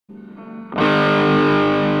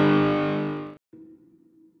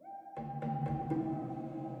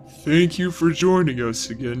Thank you for joining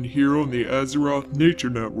us again here on the Azeroth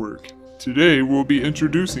Nature Network. Today we'll be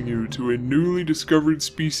introducing you to a newly discovered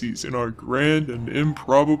species in our grand and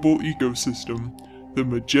improbable ecosystem, the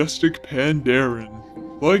majestic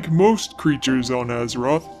Pandaren. Like most creatures on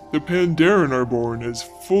Azeroth, the Pandaren are born as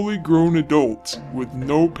fully grown adults with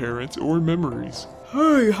no parents or memories.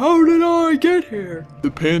 Hey, how did I get here?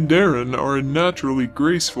 The Pandaren are a naturally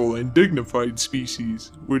graceful and dignified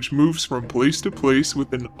species, which moves from place to place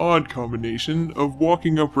with an odd combination of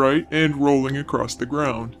walking upright and rolling across the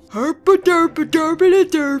ground.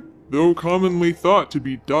 Herpa-derpa-derpa-derp. Though commonly thought to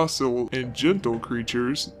be docile and gentle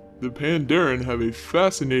creatures, the Pandaren have a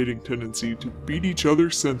fascinating tendency to beat each other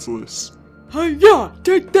senseless. Hi-ya,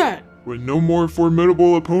 take that! When no more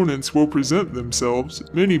formidable opponents will present themselves,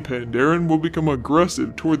 many Pandaren will become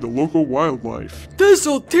aggressive toward the local wildlife.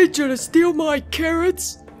 This'll teach you to steal my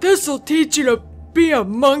carrots! This'll teach you to be a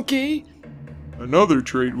monkey! Another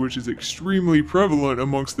trait which is extremely prevalent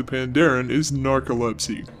amongst the Pandaren is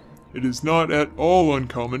narcolepsy. It is not at all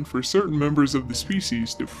uncommon for certain members of the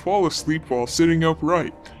species to fall asleep while sitting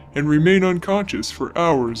upright, and remain unconscious for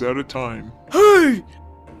hours at a time. Hey!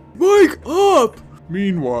 Wake up!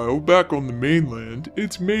 Meanwhile, back on the mainland,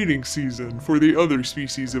 it's mating season for the other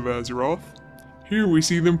species of Azeroth. Here we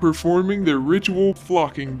see them performing their ritual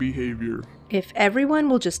flocking behavior. If everyone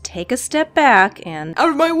will just take a step back and... Out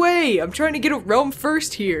of my way! I'm trying to get a realm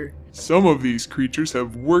first here. Some of these creatures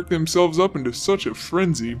have worked themselves up into such a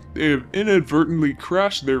frenzy, they have inadvertently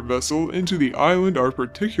crashed their vessel into the island our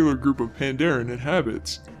particular group of Pandaren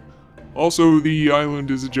inhabits. Also, the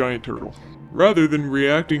island is a giant turtle. Rather than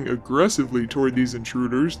reacting aggressively toward these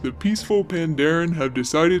intruders, the peaceful Pandaren have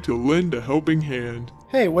decided to lend a helping hand.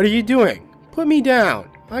 Hey, what are you doing? Put me down.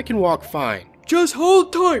 I can walk fine. Just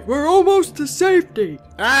hold tight, we're almost to safety.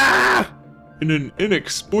 Ah! In an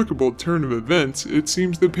inexplicable turn of events, it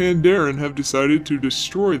seems the Pandaren have decided to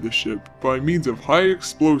destroy the ship by means of high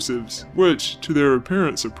explosives, which, to their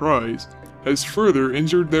apparent surprise, has further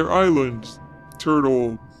injured their island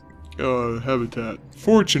turtle habitat.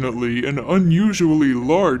 Fortunately, an unusually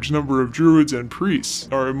large number of druids and priests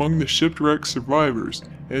are among the shipwreck survivors,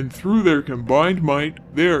 and through their combined might,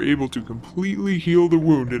 they are able to completely heal the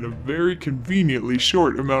wound in a very conveniently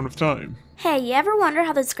short amount of time. Hey, you ever wonder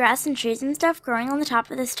how there's grass and trees and stuff growing on the top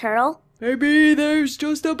of this turtle? Maybe there's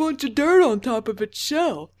just a bunch of dirt on top of its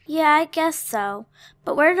shell. Yeah, I guess so.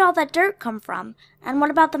 But where did all that dirt come from? And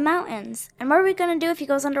what about the mountains? And what are we gonna do if he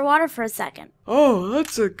goes underwater for a second? Oh,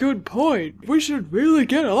 that's a good point. We should really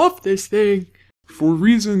get off this thing. For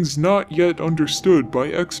reasons not yet understood by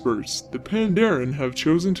experts, the Pandaren have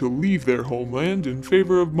chosen to leave their homeland in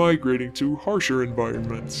favor of migrating to harsher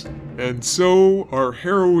environments. And so, our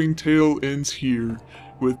harrowing tale ends here,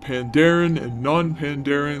 with Pandaren and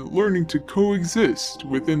non-Pandaren learning to coexist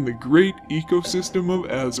within the great ecosystem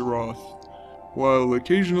of Azeroth, while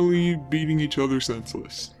occasionally beating each other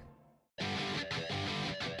senseless.